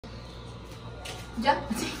¿Ya?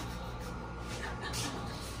 Sí.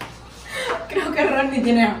 Creo que Ronnie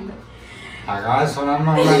tiene hambre. Acaba de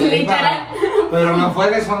sonarnos una gripa, pero no fue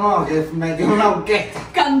que sonó, que metió una orquesta.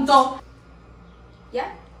 Cantó.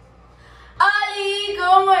 ¿Ya? ¡Holi!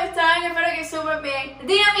 ¿Cómo están? Espero que súper bien.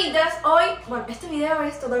 Dinamitas, hoy, bueno, este video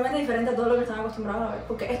es totalmente diferente a todo lo que están acostumbrados a ver,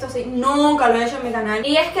 porque esto sí, nunca lo he hecho en mi canal.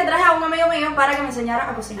 Y es que traje a un amigo mío para que me enseñara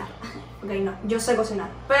a cocinar. Ok, no, yo sé cocinar,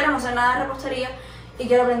 pero no sé nada de repostería y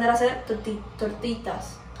quiero aprender a hacer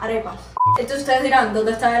tortitas, arepas. Entonces ustedes dirán,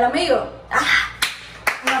 ¿dónde está el amigo? ¡Ah!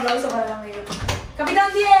 Un aplauso para el amigo. ¡Capitán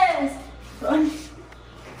 10!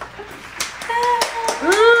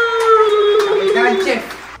 Capitán Chef.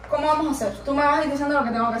 ¿Cómo vamos a hacer? Tú me vas a ir diciendo lo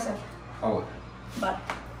que tengo que hacer. Oh. Vale.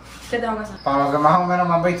 ¿Qué tengo que hacer? Para los que más o menos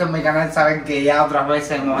me han visto en mi canal saben que ya otras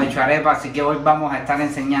veces hemos hecho arepas, así que hoy vamos a estar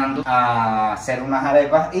enseñando a hacer unas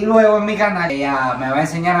arepas y luego en mi canal ella me va a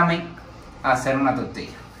enseñar a mí a hacer una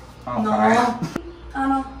tortilla. Vamos No. para allá. Ah,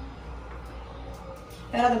 no.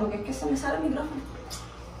 Espérate, porque es que se me sale el micrófono.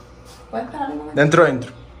 ¿Puedes esperar un momento? Dentro.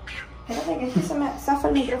 Espérate, que es que se me zafa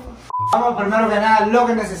el micrófono. Vamos primero que nada, lo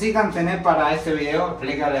que necesitan tener para este video,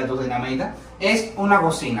 explícale a tus dinamitas, es una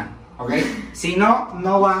cocina, ¿ok? Si no,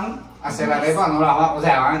 no van a hacer arepas, no las van, o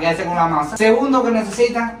sea, van a quedarse con la masa. Segundo que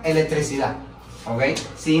necesitan, electricidad, ¿ok?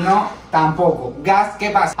 Si no, tampoco. Gas, ¿qué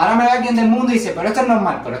pasa? Ahora me ve alguien del mundo y dice, pero esto es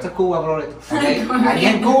normal, pero esto es Cuba, Floreta, ¿ok? Aquí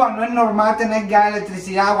en Cuba no es normal tener gas,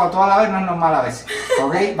 electricidad, agua, toda la vez no es normal a veces,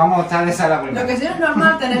 ¿ok? Vamos a estar esa la primera. Lo que sí es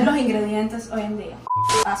normal tener los ingredientes hoy en día.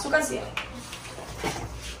 Azúcar sí hay.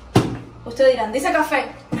 Ustedes dirán, dice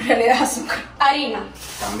café, en realidad es azúcar. Harina.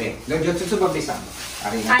 También, yo estoy supervisando.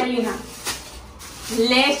 Harina.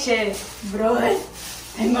 Leche, brother.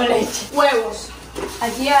 Tengo leche. Huevos.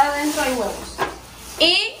 Aquí adentro hay huevos.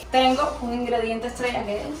 Y tengo un ingrediente estrella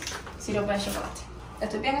que es sirope de chocolate.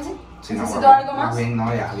 ¿Estoy bien así? Si ¿Necesito no, algo más? Bien,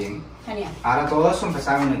 no, ya, bien. Genial. Ahora todo eso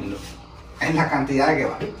empezar a unirlo. En la cantidad que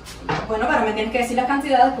va. Bueno, pero me tienes que decir las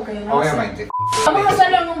cantidades porque yo no lo sé. Obviamente. Vamos a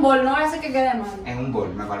hacerlo en un bol, no voy a hacer que quede mal. En un bol,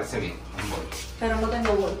 me parece bien. Un bol. Pero no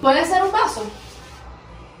tengo bol. ¿Puede ser un vaso?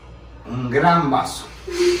 Un gran vaso.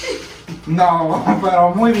 No, pero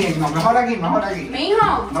muy bien. No, mejor aquí, mejor aquí.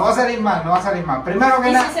 Mijo. No va a salir mal, no va a salir mal. Primero que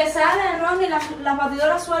Y nada. si se sale, Ronnie, las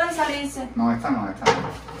batidoras suelen salirse. No, esta no, esta no.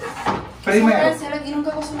 Primero. Aquí nunca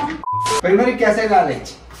cocinamos. Primero hay que hacer la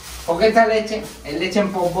leche. Porque esta leche es leche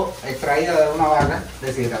en polvo extraída de una vaca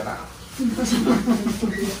deshidratada.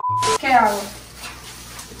 ¿Qué hago?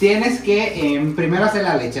 Tienes que primero hacer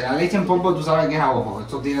la leche. La leche en polvo tú sabes que es a ojo.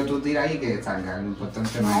 Esto tú tiras ahí que salga. Lo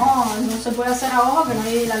importante no es. No se puede hacer a ojo que no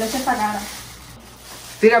hay, la leche está cara.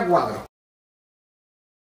 Tira 4.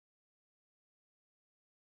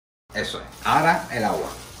 Eso es. Ahora el agua.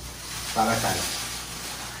 Para esta leche.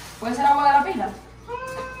 ¿Puede ser agua de la pila?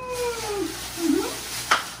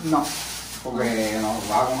 No. Porque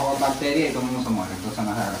nos va a coger bacterias y todo el mundo se muere. Entonces no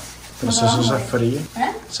es gracia. Pero si eso se fríe.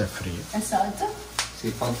 ¿Eh? Se fríe. Exacto.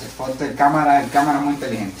 Sí, ponte el cámara es muy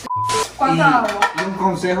inteligente. ¿Cuánto agua? Y un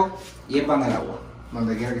consejo, hiervan el agua,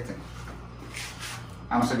 donde quiera que estén.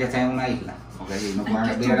 A no ser que estén en una isla, porque si no pueden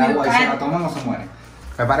hervir el agua y se la toman, no se mueren.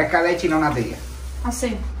 Que parezca leche y no natilla.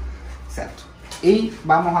 Así. Exacto. Y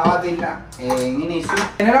vamos a batirla en inicio.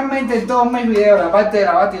 Generalmente en todos mis videos la parte de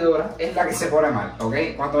la batidora es la que se pone mal, ¿ok?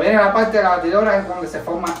 Cuando viene la parte de la batidora es donde se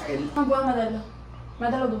forma el... No puedo meterlo.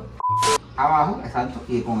 Mételo tú. Abajo, exacto,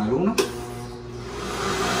 y con el 1.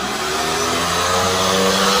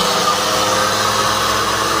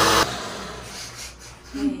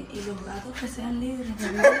 Y los gatos que sean libres,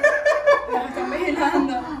 ¿verdad? Las están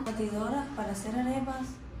vigilando. Batidoras para hacer arepas.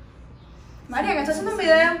 María, que está haciendo un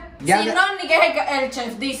video. Ya si te... Ronnie, que es el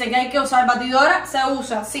chef, dice que hay que usar batidora, se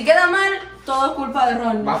usa. Si queda mal, todo es culpa de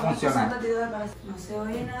Ronnie. Va a funcionar. No se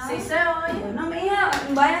oye nada. Sí se oye. Bueno, mija,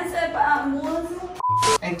 váyanse para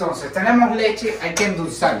Entonces, tenemos leche, hay que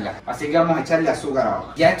endulzarla. Así que vamos a echarle azúcar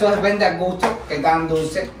ahora. Ya esto depende al gusto, que tan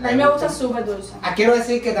dulce. A mí me gusta súper dulce. Quiero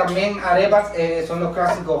decir que también arepas son los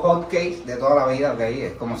clásicos hot cakes de toda la vida, ¿ok?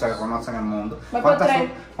 Es como se le conoce en el mundo.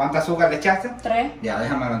 ¿Cuánta azúcar le echaste? 3. Ya,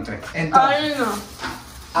 déjamelo en 3. Entonces, Harina.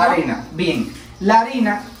 harina. Bien. La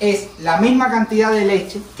harina es la misma cantidad de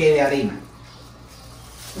leche que de harina.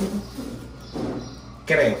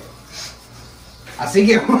 Creo. Así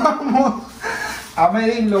que vamos a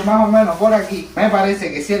medirlo más o menos por aquí. Me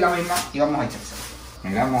parece que sí es la misma y vamos a echárselo.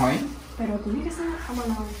 Miramos ahí. Pero tiene que ser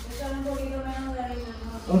bueno, un poquito menos de harina.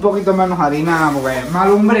 Un poquito menos harina porque me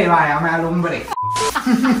alumbré, vaya, me alumbré.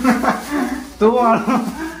 Tuvo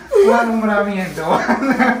un alumbramiento.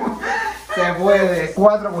 Se puede.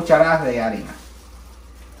 4 cucharadas de harina.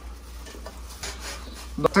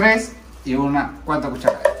 2, 3 y 4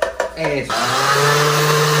 cucharadas. Eso.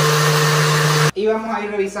 Y vamos a ir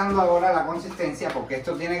revisando ahora la consistencia porque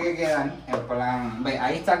esto tiene que quedar en plan... Ve,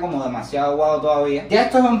 ahí está como demasiado aguado todavía. Ya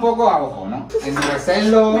esto es un poco a ojo, ¿no?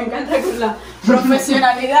 Endurecerlo... Me encanta con la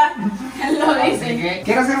profesionalidad. Él lo dice. Así que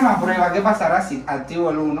quiero hacer una prueba. ¿Qué pasará si activo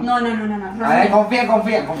el 1? No. A ver, confía. No,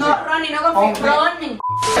 Ronnie, no confía. Ronnie.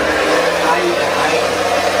 Ahí.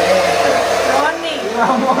 Ronnie.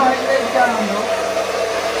 Vamos a ir echando.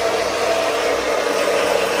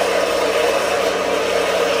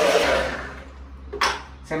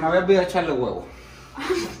 Se me había olvidado echarle huevo.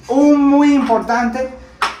 Un muy importante.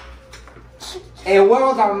 El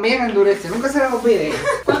huevo también endurece. Nunca se le olvide.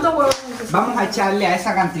 ¿Cuántos huevos necesitas? Vamos a echarle a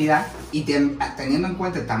esa cantidad y teniendo en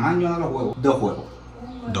cuenta el tamaño de los huevos, 2 huevos.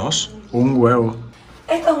 ¿2? Un huevo.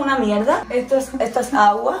 Esto es una mierda, esto es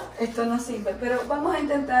agua, esto no sirve, pero vamos a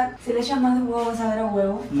intentar, si le echas más de huevo vas a ver a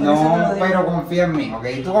huevo. Por eso te lo No, digo. pero confía en mí, ¿ok?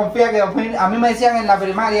 Tú confía que a mí me decían en la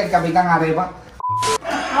primaria el capitán Arepas.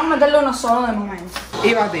 Vamos a meterle uno solo de momento.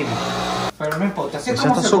 Y batimos. Pero no importa, así ¿Le es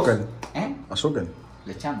como echaste se azúcar? cose. ¿Eh? ¿Azúcar?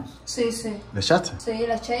 Le echamos. Sí. ¿Le echaste? Sí,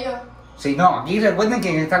 la eché yo. Sí, no, aquí recuerden que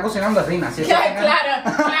quien está cocinando es Rina. Si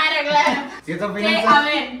Claro. Si esto A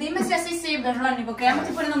ver, dime si así sirve, Ronnie, porque ya me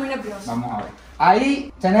estoy poniendo muy nerviosa. Vamos a ver.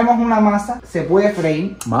 Ahí tenemos una masa, se puede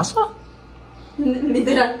freír. ¿Masa?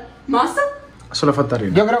 Literal. ¿Masa? Eso le falta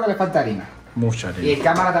harina. Yo creo que le falta harina. Mucha Y harina. el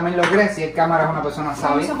cámara también lo cree, si el cámara es una persona ¿Cómo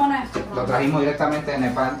sabia. se pone esto? Lo trajimos directamente de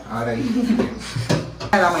Nepal, ahora ahí.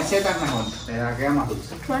 La meseta es mejor, te la queda más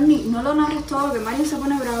dulce. Ronnie, no lo narres todo, que Mario se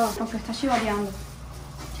pone brava, porque está chivateando.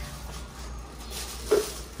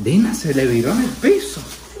 Dina, se le viró en el piso.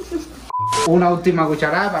 Una última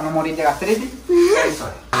cucharada para no morir de gastritis. Eso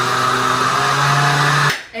es.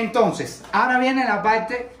 Entonces, ahora viene la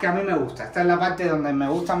parte que a mí me gusta. Esta es la parte donde me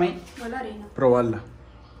gusta a mí. ¿No la harina? Probarla.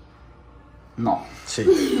 No.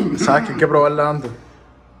 Sí. ¿Sabes que hay que probarla antes?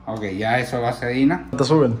 Ok, ya eso va a ser Dina. ¿Te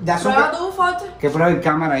suben? De Prueba azúcar. tú, Fote. Que pruebe el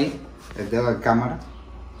cámara ahí. El dedo del cámara.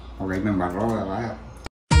 Ok, me embarró, vaya.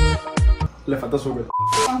 Le falta azúcar.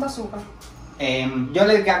 ¿Cuánto azúcar? Yo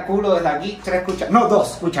le calculo desde aquí 3 cucharadas. No, 2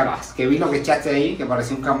 cucharadas. Que vi lo que echaste ahí, que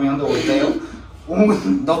parecía un camión de volteo.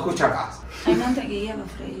 2 cucharadas. Hay mantequilla para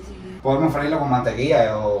freír, si quieres. Podemos freírlo con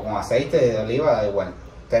mantequilla o con aceite de oliva, da igual.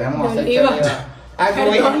 Tenemos ¿De aceite oliva? de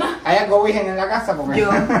oliva. Perdona. ¿Hay algo virgen en la casa? Porque... Yo.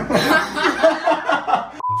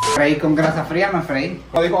 Freír con grasa fría no es freír.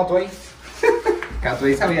 Lo dijo Atuey. Que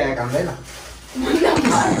Atuey sabía de candela.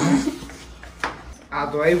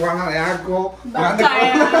 Atuey, Juana de Arco. Grandes,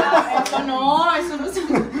 Eso no se...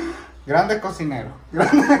 grandes cocineros.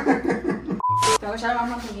 Tengo que echarle más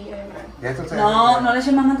mantequilla, yo creo. Ya esto se- No le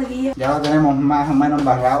eches más mantequilla. Ya lo tenemos más o menos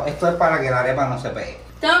embarrado. Esto es para que la arepa no se pegue.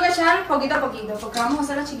 Tengo que echar poquito a poquito, porque vamos a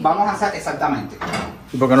hacer la chiquita. Vamos a hacer exactamente.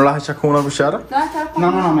 ¿Y por qué no las echas con una cuchara? ¿Dónde está la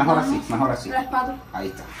No, mejor así, mejor así. La espátula. Ahí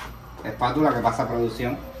está. La espátula que pasa a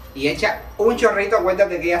producción. Y echa un chorrito,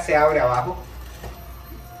 acuérdate que ya se abre abajo.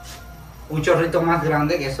 Un chorrito más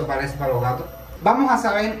grande, que eso parece para los gatos. Vamos a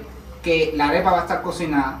saber que la arepa va a estar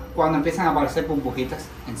cocinada cuando empiezan a aparecer burbujitas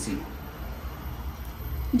encima.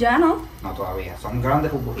 Ya no. No todavía, son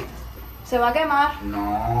grandes burbujitas. Se va a quemar.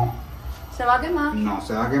 No, Se va a quemar. no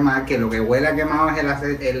se va a quemar, que lo que huele a quemado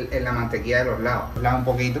es la mantequilla de los lados. Los lados un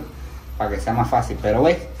poquito, para que sea más fácil. Pero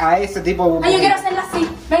ves, a ese tipo de Ay, yo burbujitas. quiero hacerla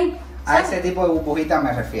así. Ven. A ese tipo de burbujitas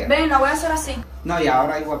me refiero. Ven, la voy a hacer así. No, y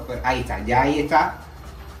ahora igual, pues, ahí está, ya ahí está.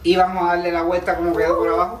 Y vamos a darle la vuelta como quedó por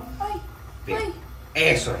abajo. Ay, Bien. ay.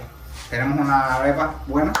 Eso es. Tenemos una arepa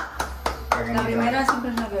buena. La primera siempre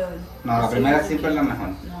es la peor. No, la Así primera como siempre que- es la mejor.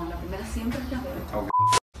 No, la primera siempre es la peor. Ok.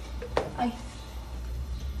 Ay.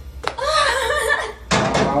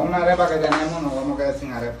 A una arepa que tenemos nos vamos a quedar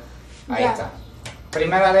sin arepa. Ahí Ya. está.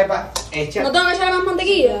 Primera arepa hecha. ¿No tengo que echarle más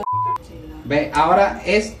mantequilla? Ve, ahora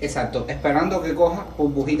es exacto, esperando que coja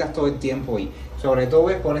burbujitas todo el tiempo y sobre todo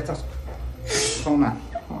ves por esta zona,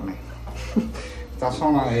 joder, esta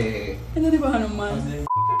zona de... Este tipo es anormal.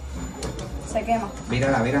 Se quema.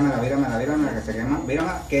 Mírala, que se quema,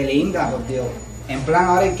 mírala, qué linda, por Dios. En plan,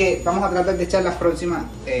 ahora es que vamos a tratar de echar las próximas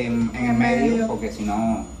en el medio, porque si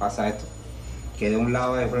no pasa esto. Que de un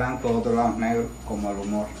lado es blanco, de otro lado es negro, como el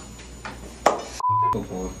humor. Por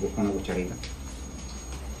favor, busca una cucharita.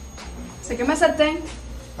 Se quema el sartén.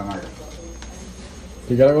 Toma acá.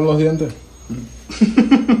 Pícala con los dientes.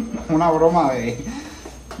 Una broma de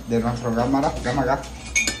nuestro cámara acá.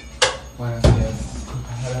 Buenos días.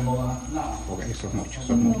 No, porque eso es mucho,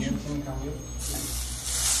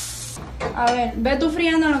 A ver, ve tú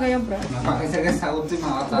friendo lo que yo pruebo. Me parece que esa última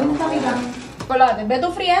va a estar ¿Dónde está mi cámara? Chocolate. Ve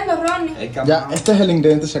tú friendo, Ronnie. El Ya, cámara- este es el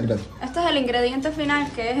ingrediente secreto. Este es el ingrediente final,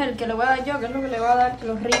 que es el que le voy a dar yo, que es lo que le va a dar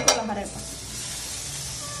los ricos a las arepas.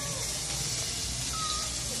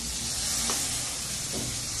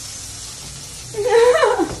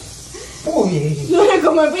 Uy, No le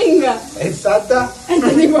come pinga. exacta. Este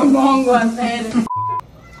tipo es mongo, hacer.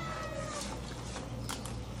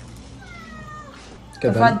 ¿Qué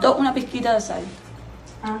Me tal? faltó una pizquita de sal.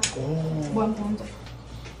 Ah, buen punto.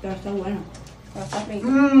 Pero está bueno. Pero está rico.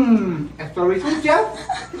 Esto lo hizo un chef.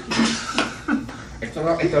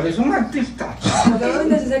 Esto lo hizo un artista. Lo que es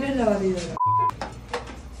necesario es la batidora.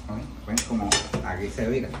 Ven como aquí se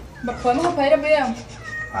vira. ¿Podemos despedir el video?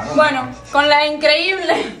 Claro. Bueno, con la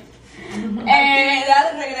increíble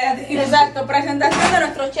recreativa. Exacto, presentación de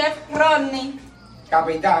nuestro chef Rodney.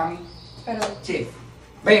 Capitán, Pero chef.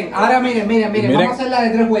 Ven, ahora miren. Miren. Vamos a hacer la de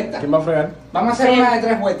 3 vueltas. ¿Quién va a fregar? Vamos a hacer Sí. una de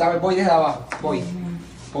 3 vueltas. A ver, voy desde abajo. Voy.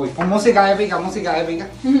 Con música épica.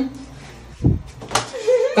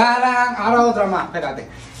 ¡Tarán! Ahora otra más, espérate.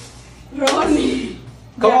 Rodney.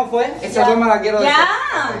 ¿Cómo fue? Esa toma la quiero Ya.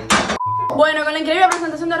 decir. Bueno, con la increíble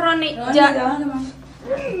presentación de Rodney, ya. Claro.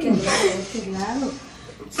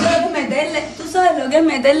 Tú sabes lo que es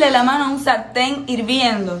meterle la mano a un sartén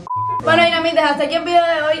hirviendo. Bueno, dinamitas, hasta aquí el video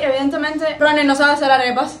de hoy. Evidentemente, Rodney no sabe hacer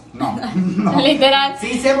arepas. No. Literal.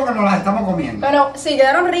 Sí sé porque nos las estamos comiendo. Pero sí,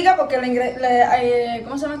 quedaron ricas porque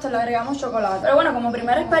 ¿cómo se llama esto? Le agregamos chocolate. Pero bueno, como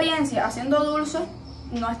primera experiencia haciendo dulce,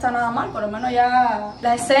 no está nada mal. Por lo menos ya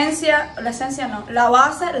la esencia no, la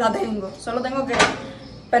base la tengo. Solo tengo que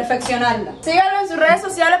perfeccionarla. Síganlo en sus redes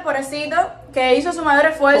sociales, pobrecito, que hizo su mayor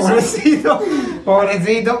esfuerzo.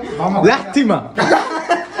 Pobrecito. Vamos. ¡Lástima!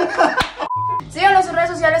 Síganlo en sus redes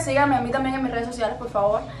sociales, síganme a mí también en mis redes sociales, por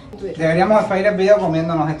favor. Deberíamos despedir el video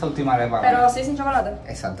comiéndonos esta última arepa. Pero así sin chocolate.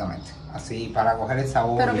 Exactamente. Así para coger el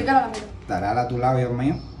sabor. Pero pícala la mía. Dará a tu labio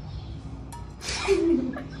mío.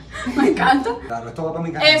 Me encanta. Claro, esto va para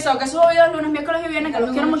mi casa. Eso, que subo videos lunes, miércoles y viernes, que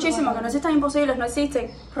los quiero muchísimo, que no existen imposibles, no existen.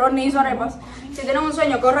 Rodney hizo arepas. Si tienen un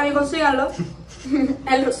sueño, corran y consíganlo.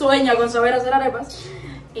 El sueño con saber hacer arepas.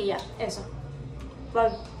 Y ya, eso.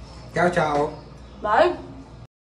 Bye. Chao. Bye.